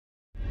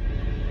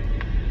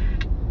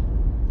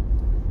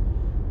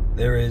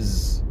there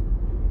is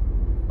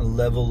a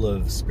level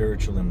of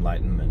spiritual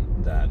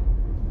enlightenment that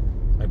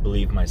I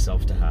believe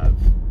myself to have.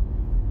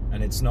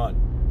 And it's not...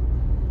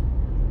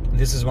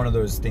 This is one of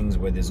those things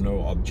where there's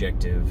no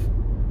objective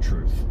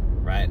truth,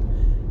 right?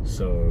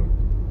 So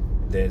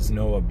there's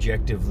no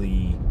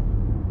objectively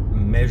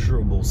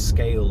measurable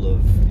scale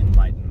of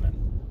enlightenment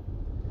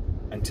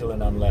until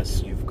and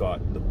unless you've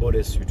got the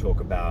Buddhists who talk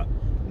about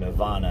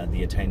nirvana,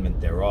 the attainment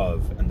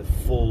thereof, and the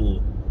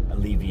full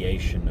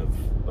alleviation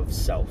of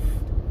self,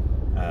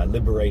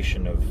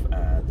 liberation of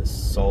the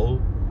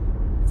soul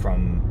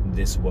from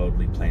this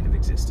worldly plane of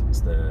existence,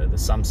 the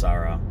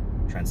samsara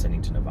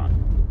transcending to nirvana.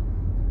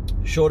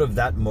 Short of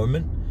that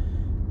moment,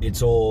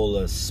 it's all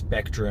a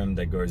spectrum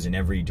that goes in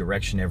every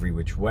direction, every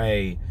which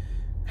way.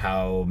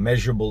 How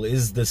measurable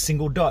is the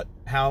single dot?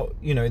 How,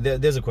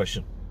 there's a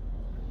question.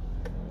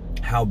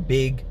 How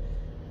big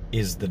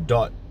is the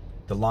dot,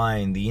 the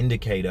line, the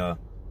indicator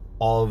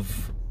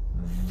of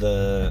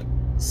the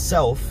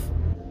self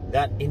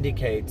that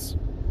indicates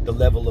the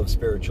level of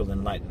spiritual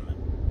enlightenment,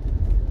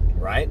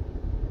 right?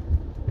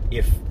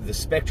 If the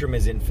spectrum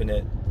is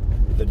infinite,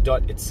 the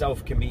dot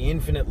itself can be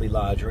infinitely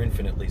large or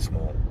infinitely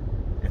small,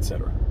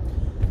 etc.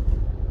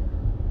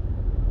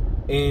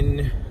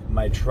 In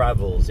my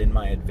travels, in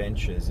my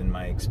adventures, in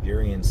my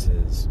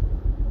experiences,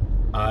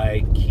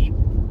 I keep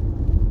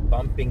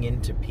bumping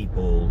into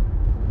people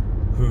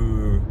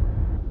who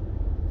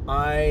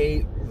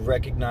I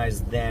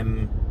recognize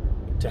them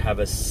to have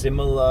a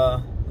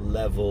similar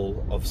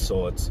level of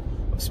sorts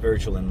of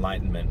spiritual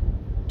enlightenment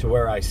to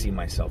where I see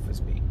myself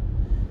as being.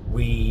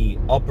 We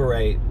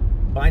operate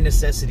by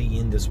necessity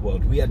in this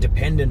world. We are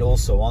dependent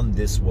also on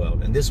this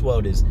world, and this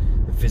world is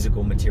the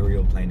physical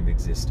material plane of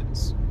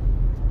existence.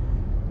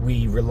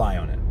 We rely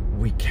on it.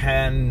 We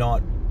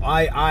cannot...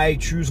 I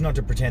choose not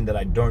to pretend that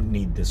I don't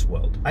need this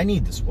world. I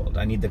need this world.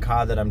 I need the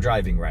car that I'm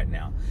driving right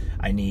now.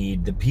 I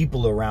need the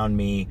people around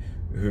me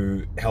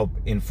who help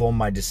inform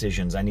my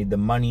decisions. I need the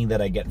money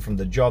that I get from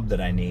the job that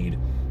I need.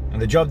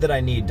 And the job that I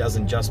need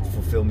doesn't just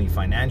fulfill me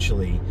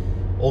financially,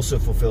 also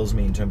fulfills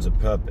me in terms of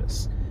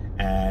purpose.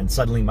 And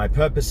suddenly my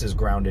purpose is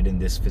grounded in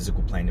this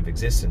physical plane of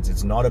existence.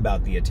 It's not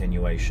about the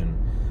attenuation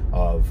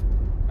of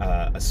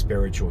a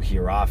spiritual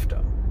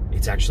hereafter.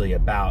 It's actually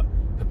about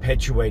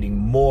perpetuating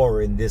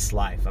more in this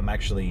life. I'm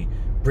actually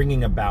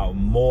bringing about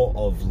more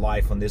of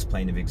life on this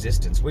plane of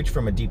existence, which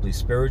from a deeply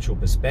spiritual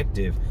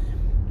perspective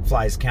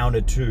flies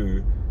counter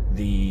to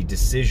the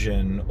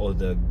decision or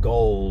the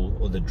goal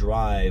or the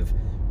drive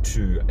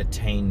to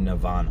attain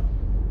nirvana.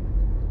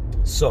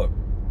 So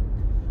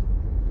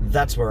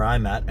that's where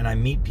I'm at, and I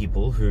meet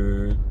people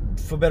who,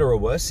 for better or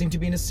worse, seem to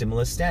be in a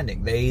similar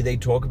standing. They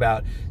talk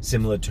about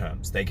similar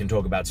terms. They can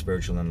talk about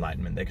spiritual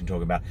enlightenment. They can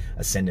talk about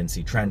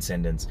ascendancy,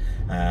 transcendence.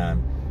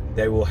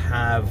 They will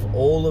have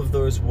all of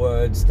those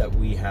words that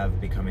we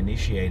have become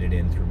initiated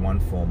in through one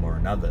form or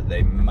another.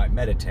 They might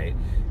meditate.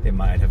 They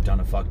might have done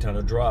a fuck ton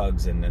of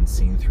drugs and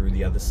seen through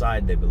the other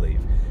side, they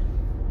believe.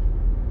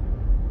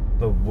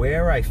 But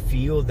where I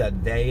feel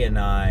that they and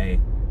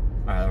I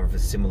are of a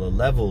similar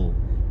level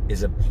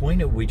is a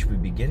point at which we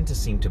begin to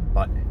seem to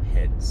butt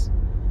heads.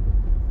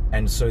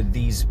 And so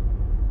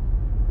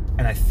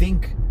and I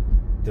think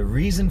the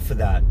reason for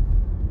that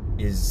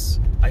is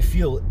I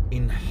feel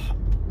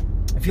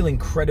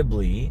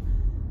incredibly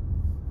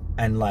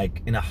and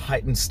like in a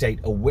heightened state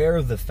aware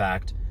of the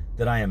fact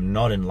that I am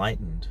not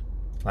enlightened.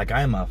 Like,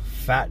 I am a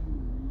fat,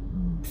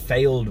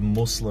 failed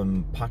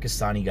Muslim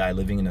Pakistani guy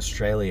living in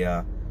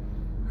Australia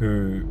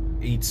who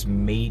eats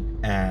meat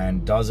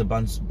and does a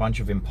bunch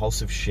of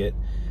impulsive shit,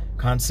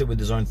 can't sit with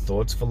his own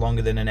thoughts for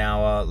longer than an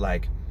hour.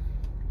 Like,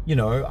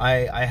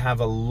 I have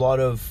a lot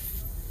of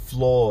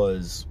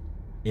flaws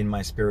in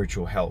my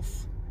spiritual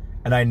health,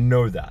 and I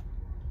know that.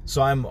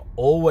 So I'm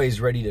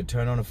always ready to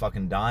turn on a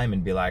fucking dime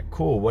and be like,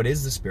 cool, what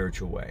is the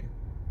spiritual way?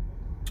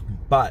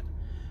 But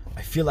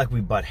I feel like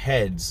we butt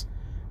heads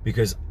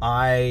because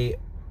I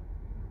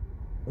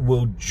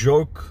will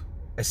joke,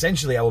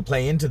 essentially I will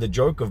play into the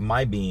joke of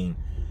my being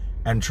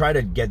and try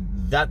to get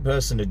that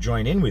person to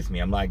join in with me.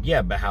 I'm like,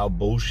 yeah, but how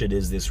bullshit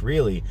is this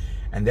really?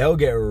 And they'll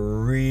get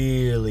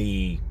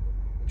really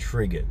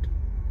triggered.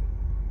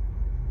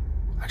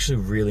 I actually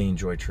really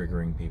enjoy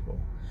triggering people.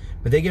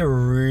 But they get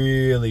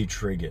really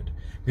triggered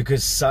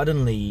because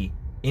suddenly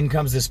in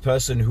comes this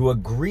person who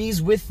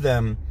agrees with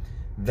them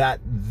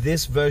that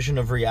this version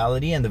of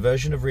reality and the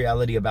version of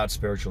reality about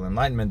spiritual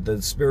enlightenment,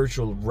 the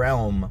spiritual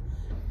realm,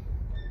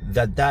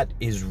 that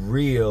is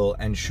real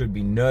and should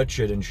be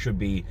nurtured and should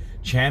be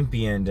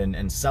championed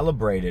and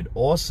celebrated.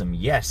 Awesome.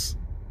 Yes.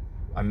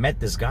 I met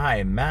this guy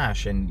in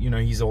MASH and,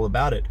 he's all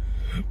about it.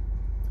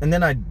 And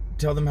then I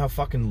tell them how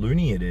fucking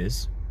loony it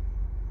is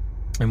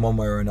in one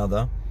way or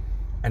another.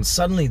 And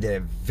suddenly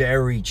they're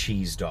very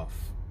cheesed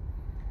off.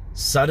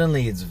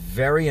 Suddenly it's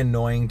very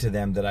annoying to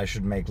them that I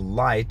should make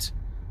light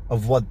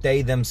of what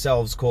they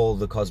themselves call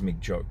the cosmic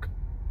joke.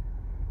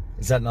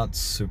 Is that not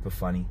super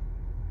funny?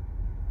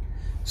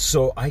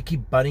 So I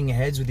keep butting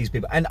heads with these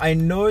people. And I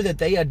know that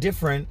they are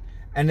different.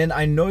 And then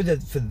I know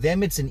that for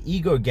them it's an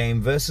ego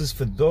game versus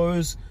for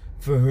those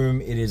for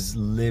whom it is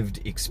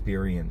lived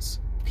experience.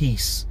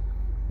 Peace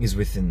is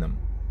within them.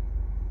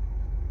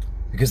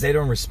 Because they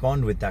don't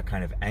respond with that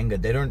kind of anger.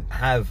 They don't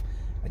have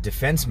a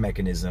defense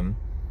mechanism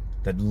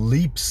that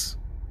leaps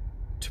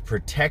to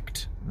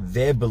protect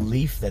their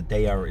belief that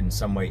they are in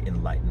some way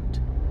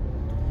enlightened.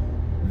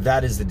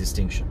 That is the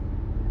distinction.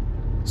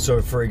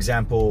 So, for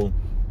example,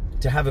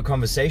 to have a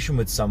conversation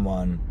with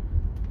someone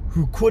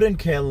who couldn't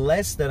care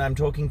less that I'm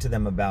talking to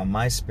them about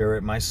my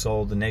spirit, my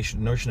soul, the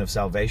notion of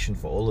salvation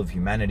for all of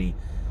humanity,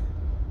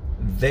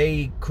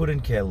 they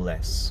couldn't care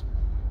less.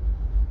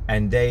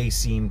 And they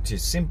seem to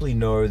simply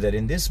know that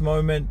in this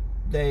moment,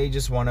 they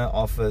just want to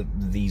offer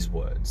these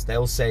words.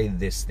 They'll say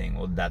this thing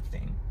or that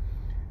thing.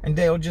 And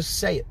they'll just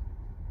say it.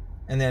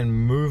 And then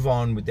move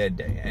on with their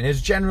day. And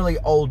it's generally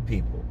old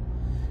people.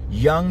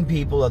 Young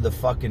people are the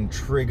fucking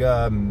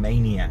trigger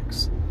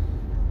maniacs.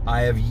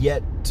 I have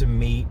yet to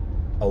meet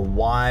a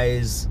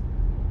wise,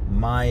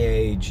 my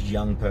age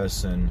young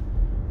person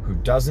who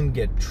doesn't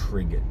get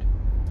triggered.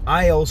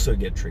 I also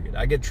get triggered.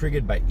 I get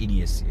triggered by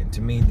idiocy. And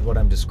to me, what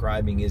I'm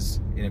describing is,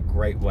 in a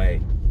great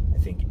way, I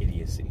think,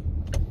 idiocy.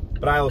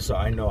 But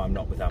I know I'm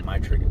not without my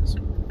triggers.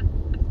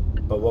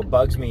 But what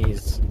bugs me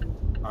is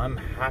I'm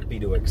happy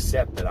to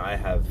accept that I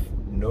have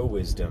no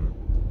wisdom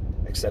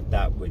except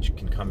that which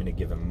can come in a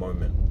given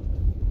moment.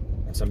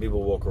 And some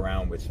people walk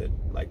around with it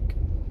like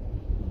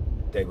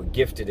they were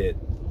gifted it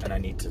and I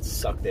need to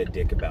suck their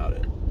dick about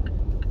it.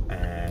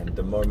 And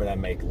the moment I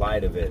make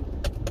light of it,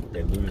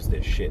 they lose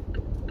their shit.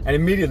 And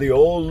immediately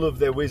all of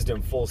their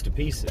wisdom falls to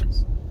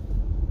pieces,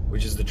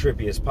 which is the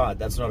trippiest part.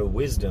 That's not a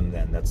wisdom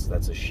then, that's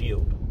a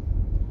shield.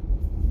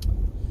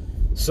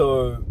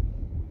 So,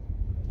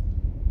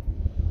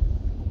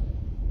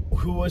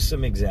 who are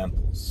some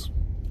examples?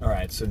 All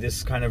right, so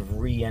this kind of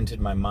re-entered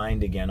my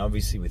mind again,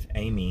 obviously with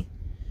Amy.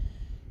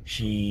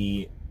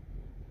 She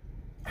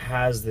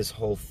has this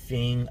whole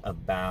thing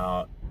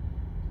about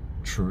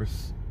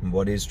truth, and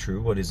what is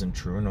true, what isn't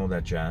true, and all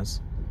that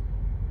jazz.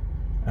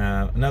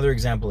 Another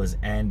example is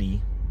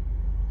Andy,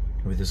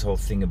 with this whole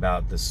thing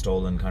about the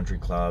stolen country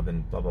club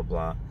and blah, blah,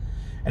 blah.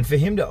 And for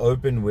him to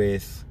open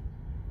with,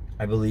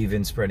 I believe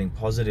in spreading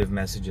positive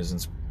messages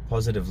and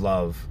positive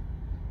love,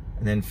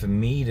 and then for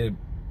me to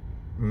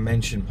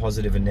mention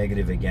positive and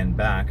negative again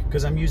back,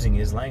 because I'm using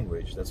his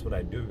language, that's what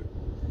I do.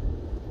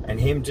 And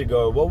him to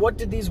go, well, what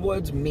did these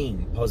words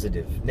mean?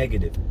 Positive,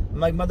 negative. I'm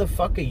like,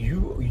 motherfucker,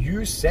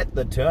 you set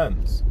the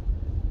terms.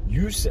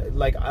 You said,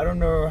 like, I don't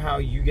know how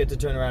you get to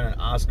turn around and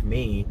ask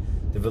me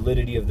the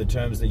validity of the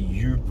terms that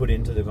you put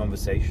into the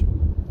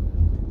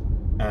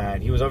conversation.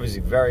 And he was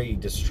obviously very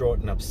distraught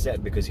and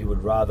upset because he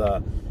would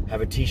rather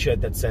have a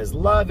t-shirt that says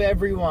love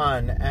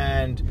everyone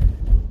and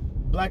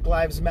Black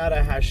Lives Matter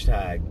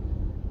hashtag,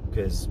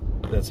 because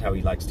that's how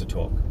he likes to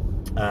talk.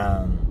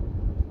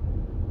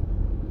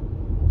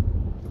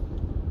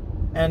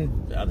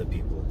 And other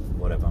people,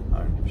 whatever, I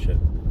don't give a shit.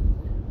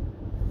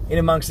 In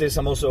amongst this,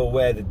 I'm also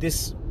aware that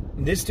this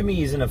to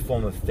me isn't a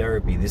form of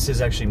therapy. This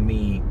is actually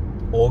me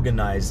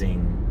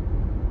organizing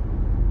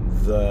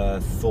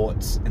the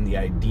thoughts and the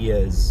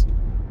ideas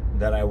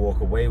that I walk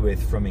away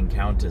with from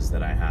encounters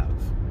that I have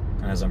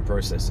and as I'm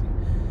processing.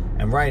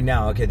 And right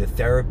now, okay, the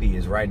therapy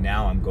is right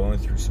now I'm going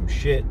through some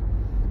shit.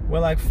 We're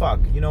like, fuck,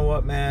 you know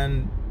what,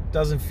 man?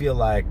 Doesn't feel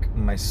like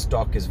my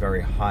stock is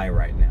very high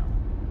right now.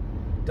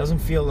 Doesn't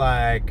feel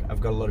like I've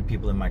got a lot of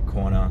people in my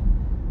corner.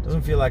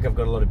 Doesn't feel like I've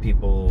got a lot of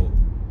people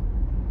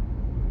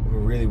who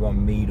really want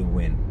me to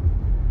win.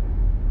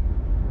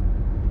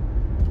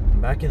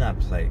 I'm back in that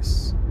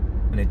place,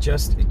 and it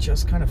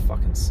just kind of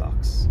fucking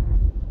sucks.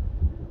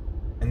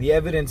 And the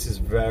evidence is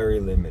very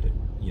limited,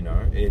 you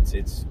know.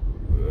 It's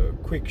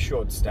quick,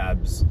 short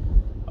stabs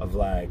of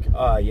like,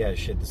 oh yeah,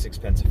 shit, the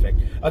sixpence effect.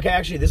 Okay,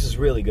 actually, this is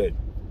really good.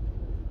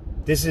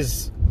 This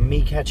is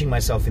me catching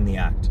myself in the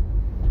act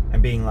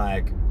and being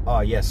like,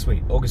 oh yeah,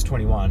 sweet, August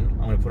 21, I'm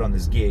gonna put on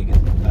this gig,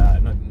 not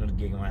a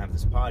gig, I'm gonna have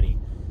this party.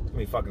 It's gonna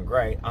be fucking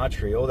great,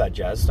 archery, all that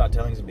jazz. Start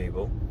telling some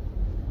people,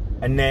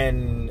 and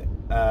then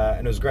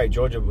and it was great.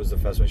 Georgia was the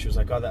first one. She was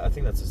like, oh, I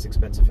think that's a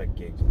sixpence effect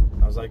gig.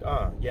 I was like,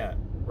 oh yeah,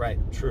 right,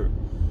 true.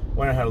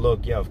 Went and had a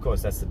look. Yeah, of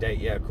course, that's the date.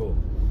 Yeah, cool.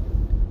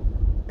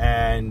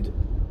 And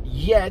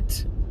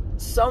yet,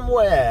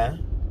 somewhere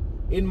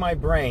in my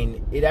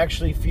brain, it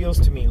actually feels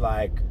to me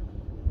like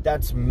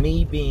that's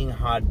me being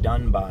hard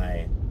done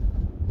by,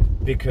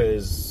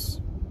 because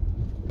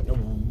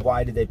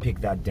why did they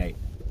pick that date?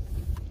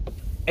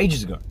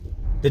 Ages ago.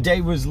 The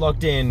date was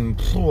locked in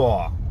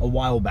a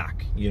while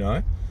back, you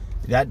know?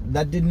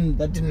 That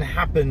didn't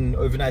happen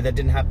overnight. That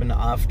didn't happen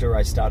after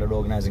I started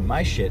organizing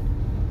my shit.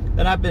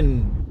 That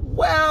happened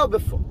well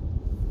before.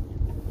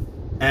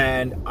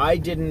 And I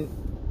didn't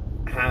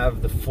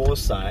have the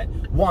foresight.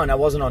 One, I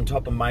wasn't on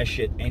top of my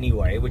shit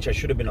anyway, which I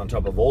should have been on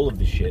top of all of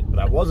the shit, but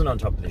I wasn't on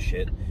top of the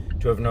shit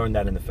to have known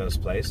that in the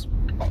first place.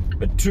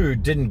 But two,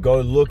 didn't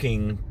go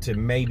looking to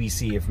maybe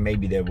see if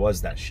maybe there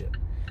was that shit.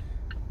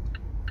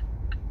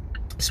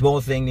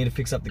 Small thing, need to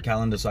fix up the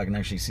calendar so I can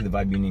actually see the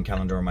Vibe Union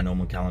calendar on my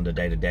normal calendar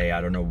day to day.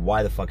 I don't know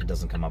why the fuck it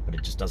doesn't come up, but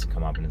it just doesn't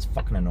come up and it's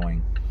fucking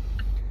annoying.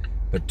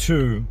 But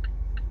two,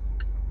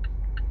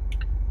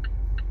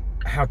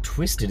 how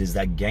twisted is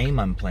that game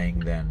I'm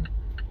playing then?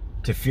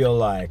 To feel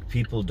like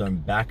people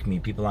don't back me,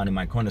 people aren't in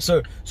my corner.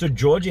 So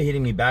Georgia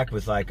hitting me back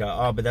with like,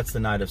 oh, but that's the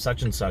night of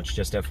such and such,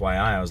 just FYI.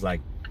 I was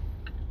like,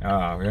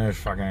 oh, we're gonna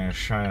fucking,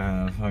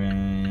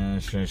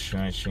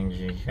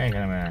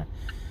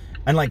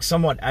 and like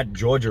somewhat at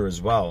Georgia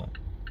as well.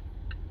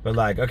 But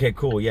like, okay,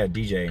 cool, yeah,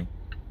 DJ.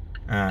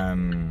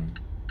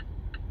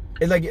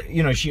 It like,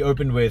 you know, she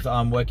opened with,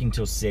 I'm working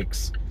till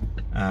 6,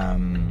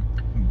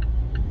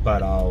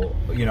 but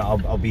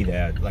I'll be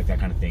there, like that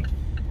kind of thing.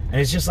 And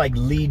it's just like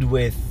lead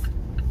with,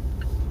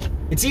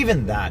 it's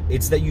even that.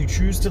 It's that you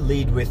choose to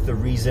lead with the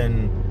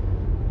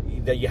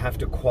reason that you have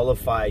to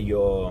qualify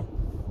your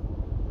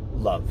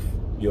love,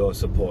 your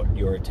support,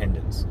 your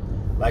attendance.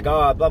 Like,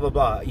 oh, blah, blah,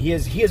 blah.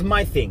 Here's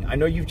my thing. I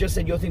know you've just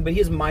said your thing, but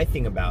here's my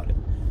thing about it.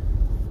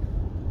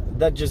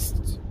 That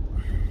just,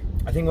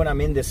 I think when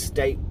I'm in this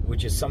state,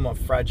 which is somewhat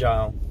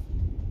fragile,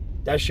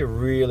 that shit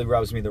really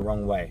rubs me the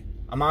wrong way.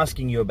 I'm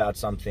asking you about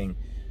something.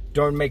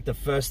 Don't make the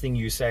first thing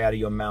you say out of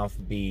your mouth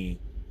be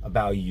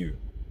about you.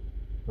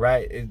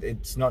 Right?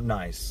 It's not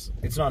nice.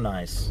 It's not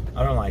nice.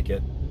 I don't like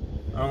it.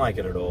 I don't like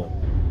it at all.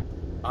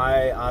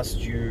 I asked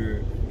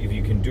you if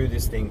you can do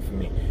this thing for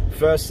me.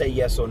 First say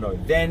yes or no.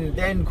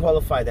 Then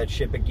qualify that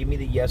shit, but give me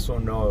the yes or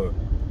no.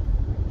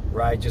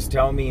 Right? Just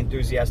tell me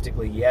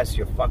enthusiastically, yes,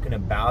 you're fucking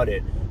about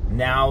it.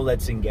 Now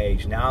let's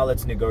engage. Now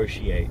let's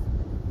negotiate.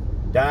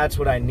 That's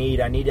what I need.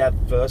 I need that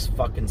first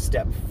fucking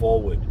step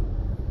forward.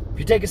 If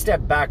you take a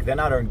step back, then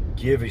I don't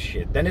give a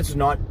shit. Then it's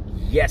not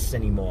yes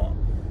anymore.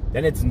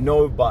 Then it's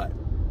no but.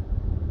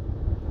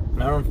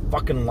 And I don't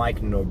fucking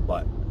like no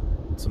but.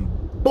 It's some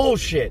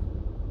bullshit.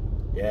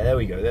 Yeah, there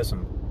we go. There's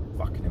some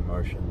fucking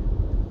emotion.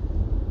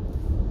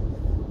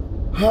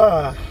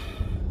 I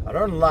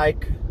don't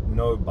like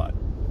no but.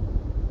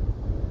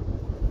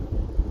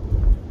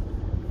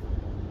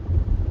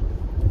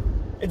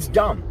 It's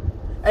dumb.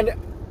 And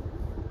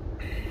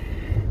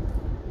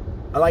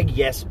I like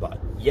yes but.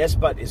 Yes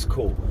but is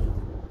cool.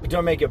 But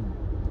don't make it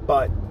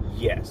but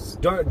yes.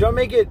 Don't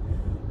make it,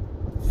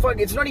 fuck,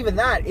 it's not even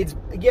that. It's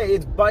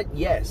but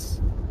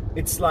yes.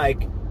 It's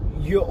like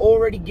you're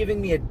already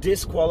giving me a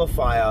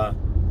disqualifier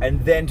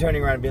and then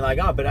turning around and being like,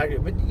 oh, but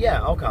yeah,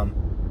 I'll come.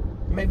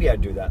 Maybe I'd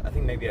do that. I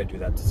think maybe I'd do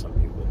that to some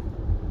people.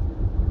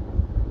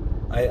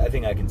 I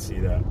think I can see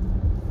that.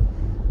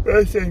 But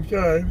at the same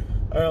time,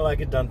 I don't like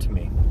it done to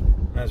me.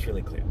 That's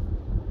really clear.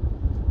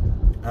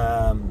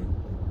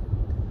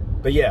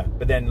 But yeah,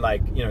 but then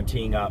like, you know,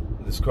 teeing up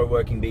this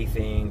co-working bee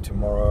thing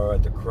tomorrow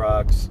at the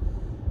Crux,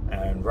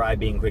 and Rye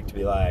being quick to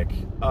be like,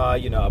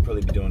 you know, I'll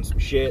probably be doing some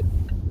shit.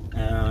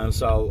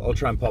 So I'll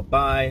try and pop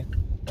by.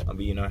 I'll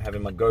be, you know,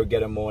 having my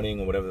go-getter morning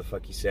or whatever the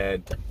fuck he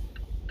said.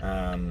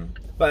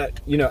 But,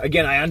 you know,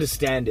 again, I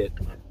understand it,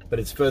 but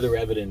it's further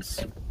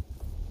evidence,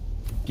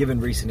 given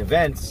recent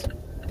events,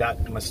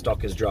 that my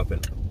stock is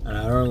dropping. And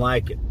I don't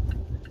like it.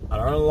 I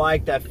don't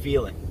like that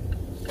feeling.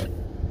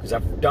 Because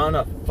I've done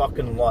a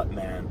fucking lot,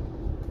 man.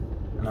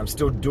 And I'm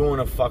still doing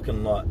a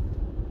fucking lot.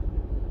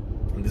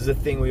 And this is a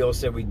thing we all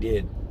said we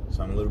did.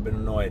 So I'm a little bit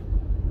annoyed.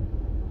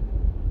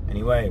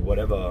 Anyway,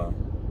 whatever.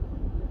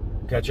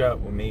 We'll catch up,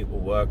 we'll meet,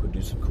 we'll work, we'll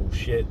do some cool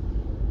shit.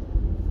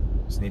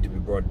 Just need to be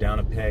brought down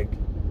a peg.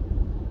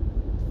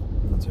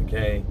 That's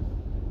okay.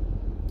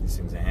 These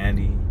things are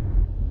handy.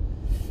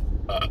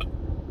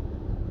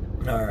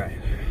 Alright.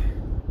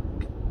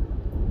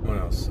 What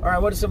else?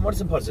 Alright, what are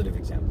some positive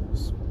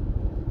examples?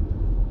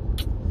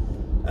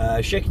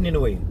 Sheikh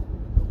Ninoi.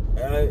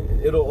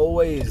 That'll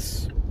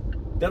always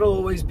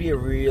be a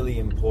really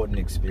important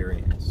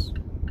experience.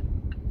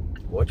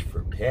 Watch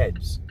for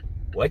peds.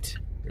 What?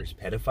 There's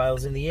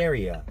pedophiles in the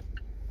area.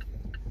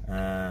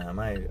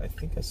 I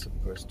think I'm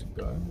supposed to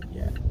go.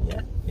 Yeah.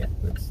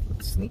 Let's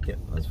sneak it.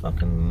 Let's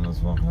fucking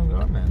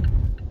go,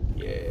 man.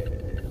 Yeah,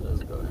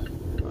 let's go.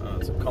 Oh,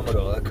 it's a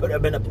Commodore. That could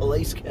have been a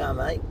police car,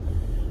 mate.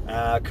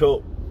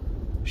 Cool.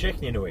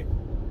 Sheikh Ninoi.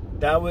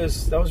 That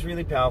was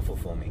really powerful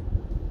for me.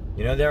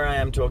 You know, there I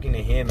am talking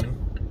to him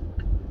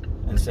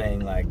and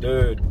saying like,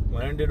 dude,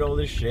 when I did all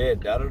this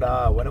shit,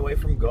 went away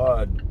from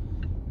God,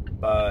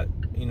 but,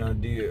 you know,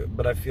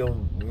 but I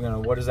feel, you know,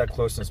 what is that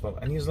closeness about?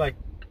 And he's like,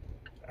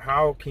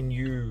 how can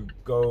you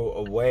go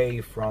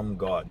away from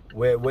God?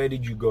 Where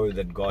did you go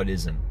that God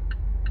isn't?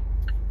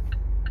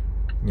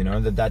 You know,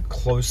 that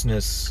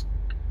closeness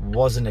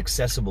wasn't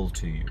accessible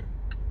to you.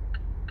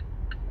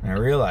 And I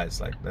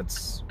realized, like,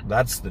 that's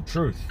the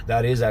truth.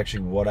 That is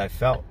actually what I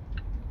felt.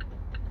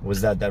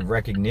 Was that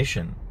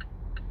recognition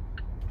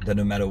that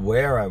no matter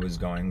where I was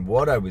going,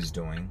 what I was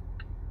doing,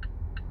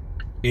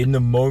 in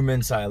the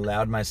moments I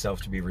allowed myself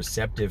to be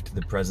receptive to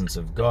the presence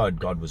of God,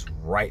 God was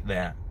right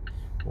there.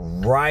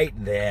 Right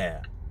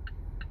there.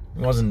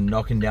 He wasn't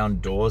knocking down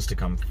doors to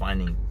come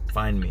find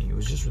me. He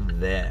was just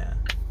there.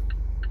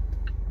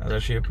 That was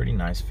actually a pretty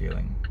nice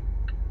feeling.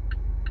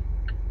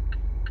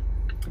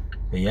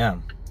 But yeah,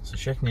 so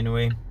Sheikh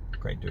Ninoi,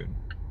 great dude.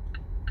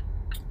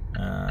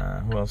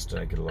 Who else did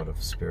I get a lot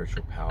of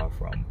spiritual power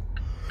from?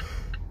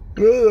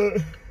 I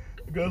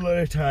got a lot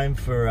of time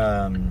for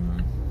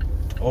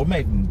old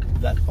mate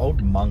that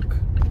old monk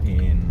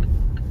in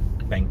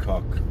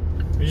Bangkok,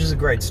 which is a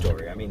great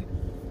story. I mean,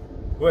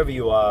 whoever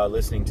you are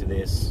listening to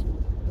this,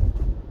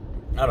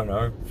 I don't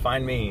know,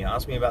 find me,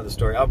 ask me about the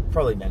story. I'll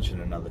probably mention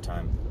it another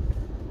time.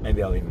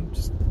 Maybe I'll even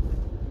just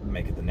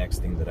make it the next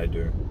thing that I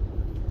do.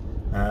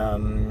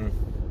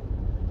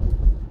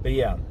 But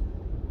yeah,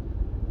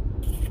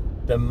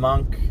 the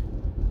monk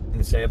in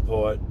this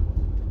airport,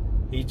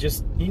 he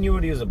knew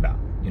what he was about,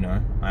 you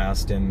know. I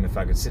asked him if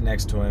I could sit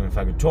next to him, if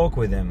I could talk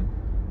with him.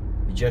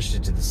 He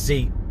gestured to the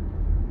seat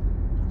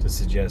to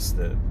suggest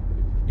that,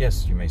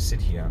 yes, you may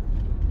sit here.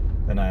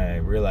 Then I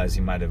realized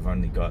he might have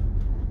only got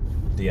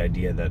the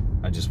idea that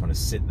I just want to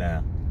sit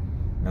there.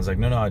 And I was like,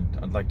 no,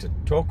 I'd like to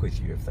talk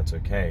with you, if that's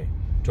okay.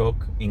 Talk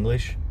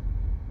English.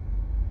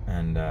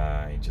 And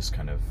he just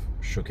kind of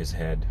shook his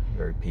head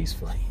very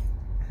peacefully.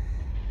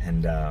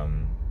 And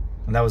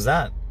that was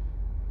that,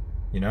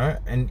 you know.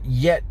 And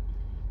yet,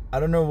 I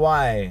don't know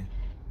why.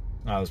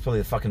 Oh, it was probably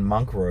the fucking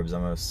monk robes.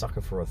 I'm a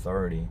sucker for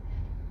authority.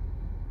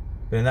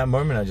 But in that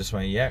moment, I just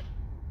went, yeah,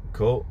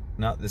 cool.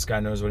 No, this guy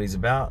knows what he's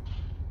about.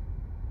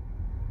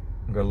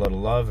 I've got a lot of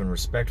love and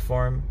respect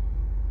for him.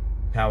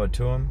 Power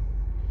to him.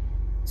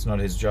 It's not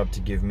his job to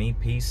give me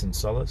peace and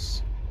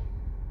solace.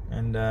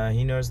 And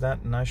he knows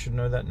that, and I should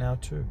know that now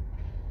too.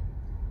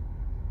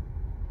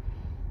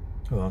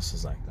 Who else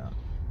is like that?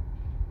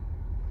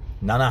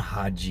 Nana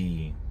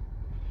Haji.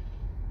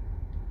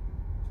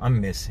 I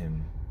miss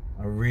him.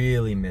 I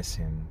really miss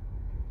him.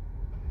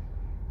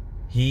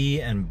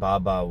 He and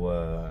Baba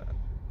were,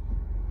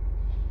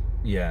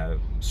 yeah,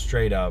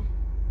 straight up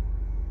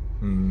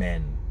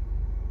men.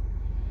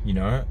 You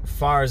know,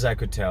 far as I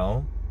could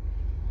tell,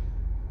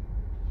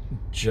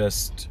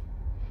 just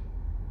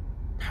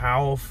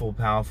powerful,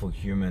 powerful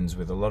humans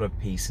with a lot of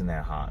peace in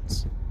their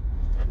hearts.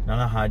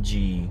 Nana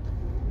Haji,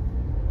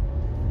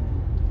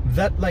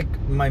 that, like,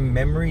 my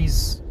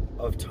memories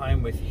of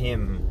time with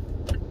him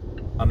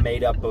are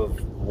made up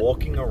of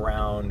walking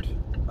around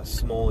a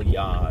small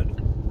yard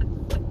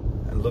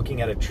and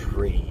looking at a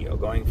tree or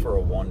going for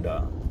a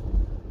wander.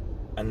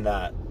 And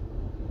that,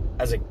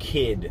 as a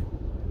kid,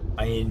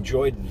 I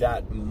enjoyed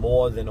that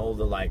more than all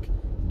the, like,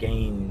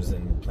 games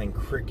and playing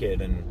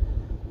cricket and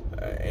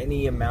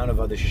any amount of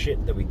other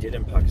shit that we did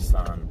in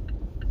Pakistan.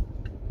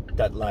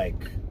 That,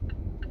 like,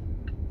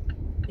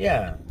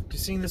 yeah,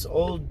 just seeing this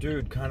old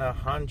dude kind of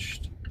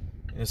hunched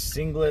in a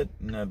singlet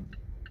and a,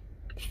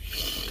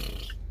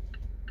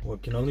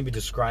 what can only be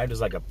described as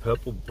like a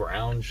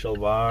purple-brown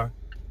shalwar,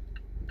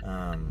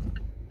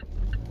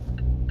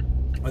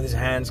 with his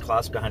hands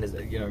clasped behind his,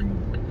 you know,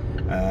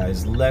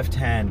 his left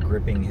hand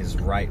gripping his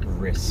right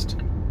wrist,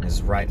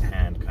 his right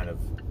hand kind of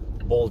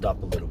balled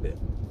up a little bit.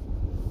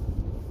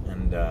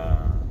 And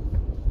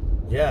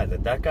yeah,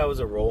 that guy was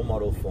a role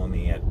model for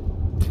me at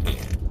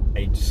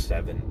age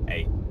 7,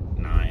 8,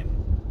 9.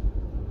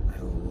 I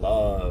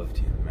loved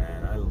him,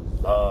 man. I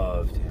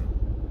loved him.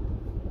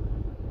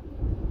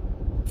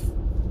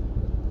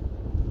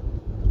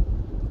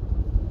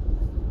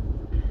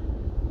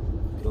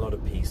 A lot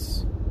of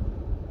peace.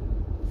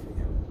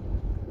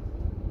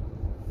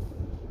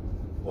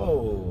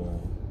 Whoa.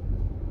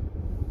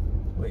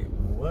 Wait,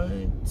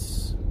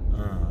 what?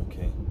 Oh,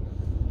 okay.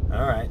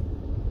 Alright.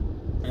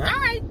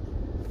 Alright.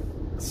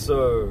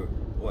 So,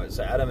 what?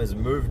 So Adam has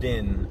moved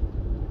in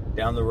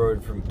down the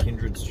road from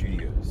Kindred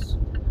Studios.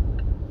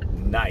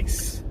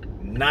 Nice.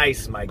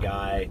 Nice, my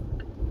guy.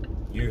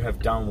 You have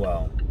done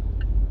well.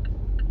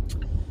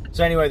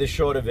 So anyway, the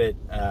short of it,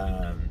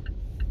 I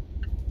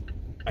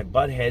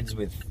butt heads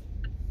with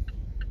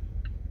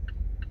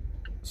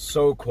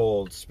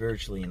so-called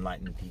spiritually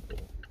enlightened people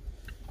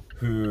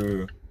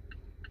who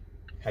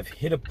have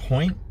hit a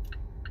point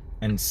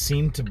and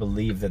seem to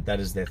believe that that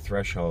is their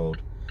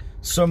threshold,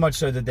 so much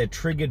so that they're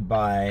triggered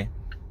by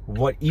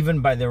what,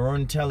 even by their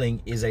own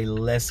telling, is a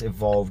less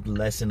evolved,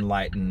 less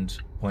enlightened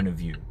point of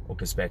view or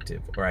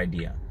perspective or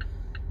idea.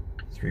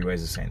 3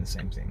 ways of saying the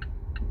same thing.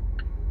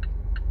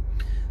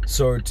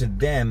 So to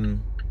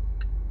them,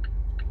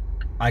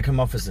 I come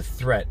off as a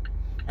threat.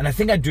 And I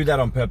think I do that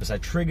on purpose. I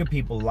trigger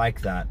people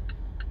like that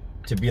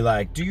to be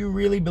like, do you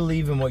really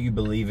believe in what you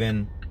believe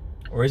in?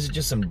 Or is it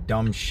just some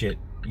dumb shit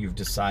you've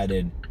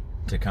decided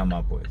to come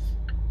up with?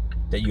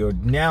 That you're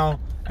now,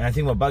 and I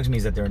think what bugs me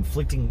is that they're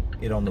inflicting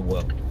it on the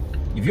world.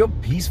 If you're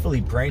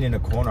peacefully praying in a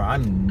corner,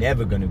 I'm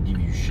never going to give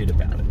you shit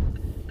about it.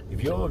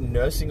 If you're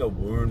nursing a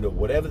wound or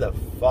whatever the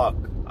fuck,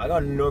 I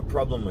got no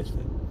problem with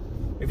it.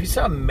 If you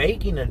start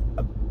making it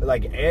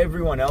like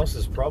everyone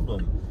else's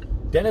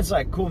problem, then it's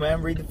like, cool,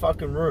 man, read the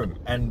fucking room.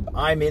 And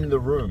I'm in the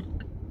room.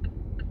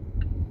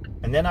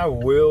 And then I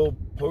will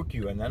poke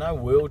you, and then I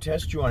will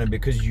test you on it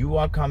because you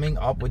are coming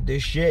up with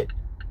this shit.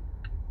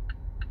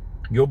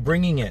 You're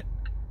bringing it.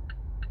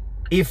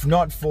 If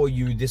not for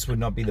you, this would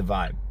not be the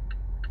vibe.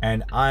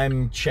 And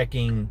I'm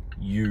checking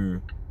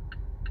you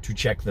to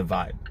check the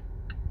vibe.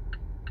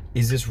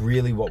 Is this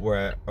really what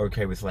we're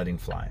okay with letting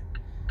fly?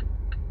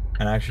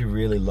 And I actually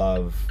really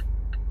love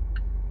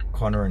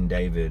Connor and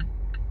David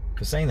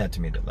for saying that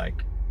to me, that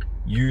like,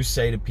 you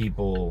say to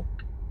people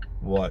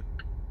what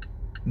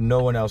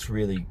no one else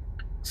really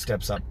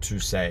steps up to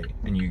say,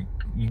 and you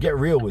get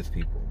real with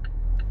people.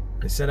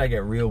 They said I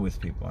get real with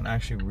people, and I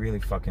actually really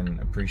fucking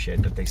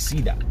appreciate that they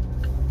see that.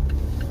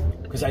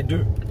 Because I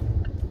do.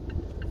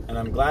 And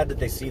I'm glad that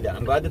they see that.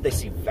 I'm glad that they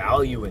see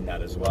value in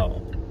that as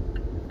well.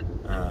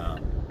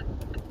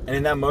 And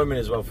in that moment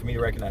as well, for me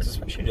to recognize,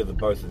 especially to the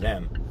both of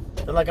them,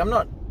 that like I'm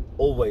not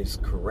always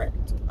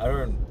correct. I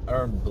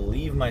don't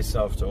believe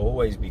myself to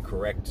always be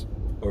correct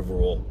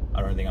overall.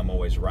 I don't think I'm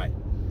always right.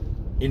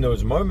 In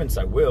those moments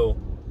I will,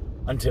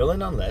 until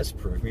and unless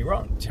prove me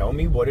wrong. Tell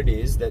me what it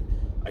is that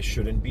I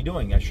shouldn't be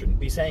doing, I shouldn't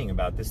be saying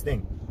about this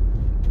thing.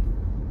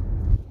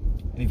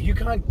 And if you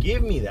can't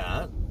give me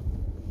that,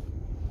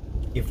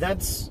 if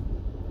that's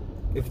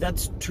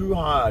too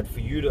hard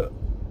for you to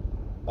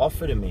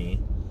offer to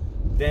me,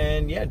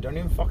 then yeah, don't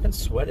even fucking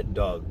sweat it,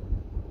 dog.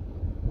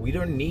 We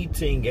don't need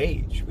to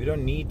engage. We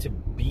don't need to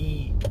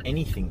be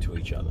anything to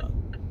each other.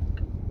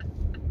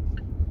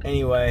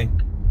 Anyway,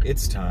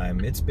 it's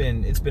time. It's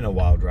been a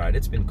wild ride.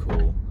 It's been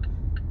cool.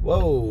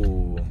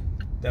 Whoa,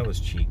 that was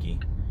cheeky.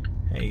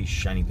 Hey,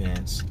 shiny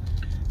pants.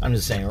 I'm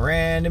just saying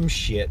random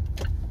shit.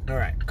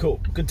 Alright, cool.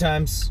 Good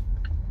times.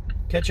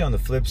 Catch you on the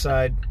flip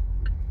side.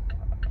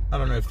 I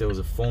don't know if there was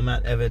a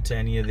format ever to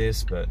any of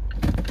this, but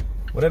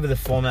whatever the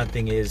format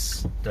thing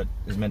is that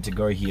is meant to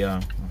go here,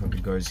 I hope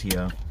it goes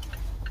here.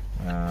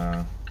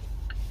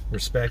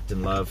 Respect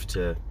and love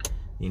to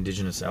the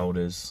Indigenous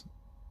elders,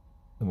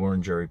 the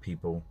Wurundjeri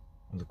people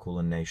of the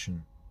Kulin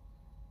Nation.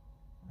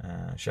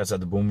 Shouts out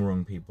the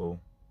Boonwurrung people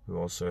who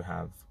also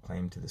have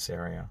claim to this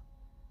area.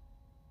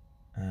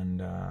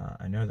 And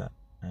I know that,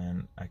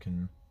 and I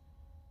can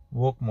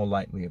walk more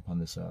lightly upon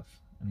this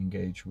earth and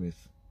engage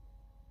with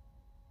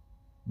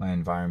my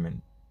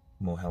environment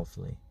more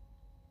healthily.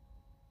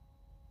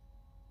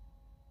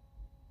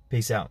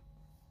 Peace out.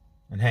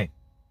 And hey,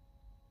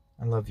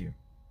 I love you.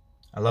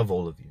 I love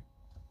all of you.